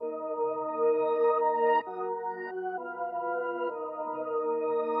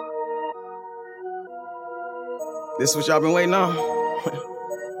This what y'all been waiting on?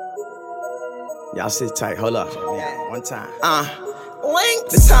 Y'all sit tight, hold up. Yeah, one time.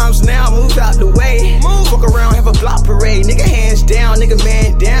 The time's now, move out the way. Fuck around, have a block parade. Nigga hands down, nigga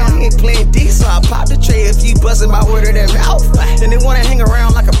man down. He ain't playing D, so I pop the tray. If you bustin' my word of their mouth, then they wanna hang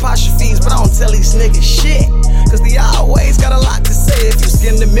around like apostrophes. But I don't tell these niggas shit, cause they always got a lot to say. If you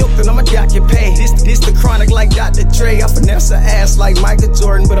skim the milk, then I'ma dock your pay. This the chronic like Dr. Dre. I finesse her ass like Michael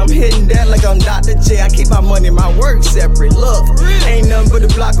Jordan, but I'm hitting that like I'm Dr. J. I keep my money and my work separate. Look, ain't nothing but a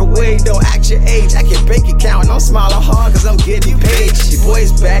block away. Don't act your age, act your bank account. And I'm smiling hard cause I'm getting paid. Your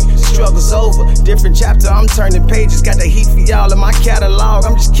boy's back, struggle's over. Different chapter, I'm turning pages. Got the heat for y'all in my catalog.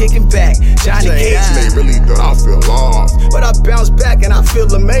 I'm just kicking back. Johnny Cage. They really thought I feel off, but I bounce back and I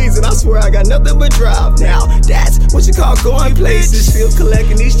feel amazing. I swear I got nothing but drive now. That's what you call going places. Still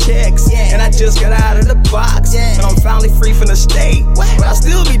collecting these checks, and I just got out of the box. And I'm finally free from the state, but I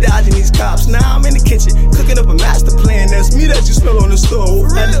still be dodging these cops. Now I'm in the kitchen cooking up a master plan. That's me that you smell on the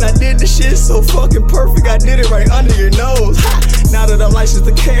stove. And I did the shit so fucking perfect. I did it right under your nose. Now that I'm licensed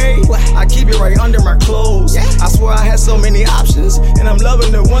to carry, I keep it right under my clothes. I swear I had so many options, and I'm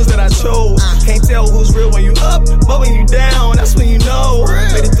loving the ones that I chose. Can't tell who's real when you up, but when you down, that's when you know.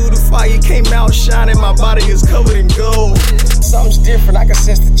 Made it through the fire, came out shining. My body is covered in gold. Something's different, I can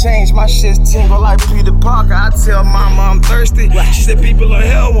sense the change. My shit's tingle like Peter Parker. I tell mama I'm thirsty. She said people in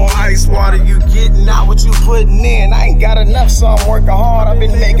hell want ice water. You getting out what you putting in. I ain't got enough, so I'm working hard. I've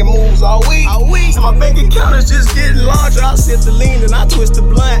been making moves all week. And my bank account is just getting larger. I sip the lean and I twist the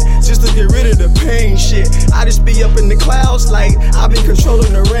blunt just to get rid of the pain shit. I just be up in the clouds like I've been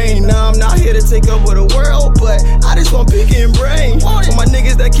controlling the rain. Now I'm not here to take over the world, but I just want picking and brain. For my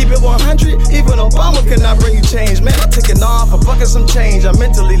niggas that keep it 100, even Obama cannot bring you change. Man, I'm taking off, I'm fucking some change. I'm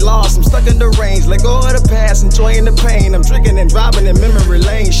mentally lost, I'm stuck in the range. Let go of the past, enjoying the pain. I'm drinking and driving in memory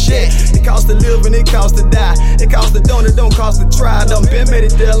lane. Shit, it costs to live and it costs to die. It costs to don't cost to try. Done been made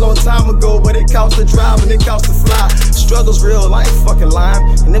it there a long time ago, but it costs to drive and it costs to fly. Struggle's real, I ain't fucking lying.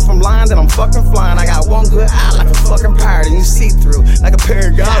 And if I'm lying, then I'm fucking flying. I got one good eye like a fucking pirate, and you see through like a pair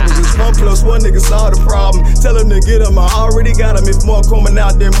of goggles. 1+1 nigga saw the problem. Tell him to get him, I already got him. If more coming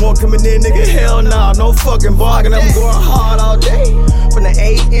out, then more coming in, nigga. Hell nah, no fucking bargain. I'm going hard all day, from the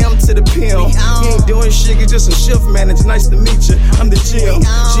AM to the PM. You ain't doing shit, you just a shift manager. Nice to meet you, I'm the gym.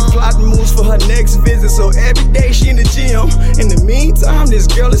 She plotting moves for her next visit, so every day she in the gym. In the meantime, this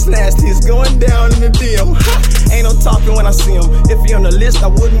girl is nasty, it's going down in the DM. Ain't no talking when I see him. If he on the list, I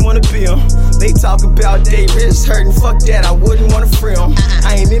wouldn't wanna be him. They talk about they wrist hurting, fuck that, I wouldn't wanna free him.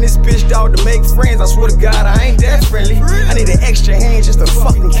 I ain't in this bitch dog to make friends, I swear to God I ain't that friendly. I need an extra hand just to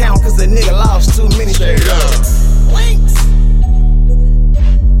fucking count, cause the nigga lost too many straight up.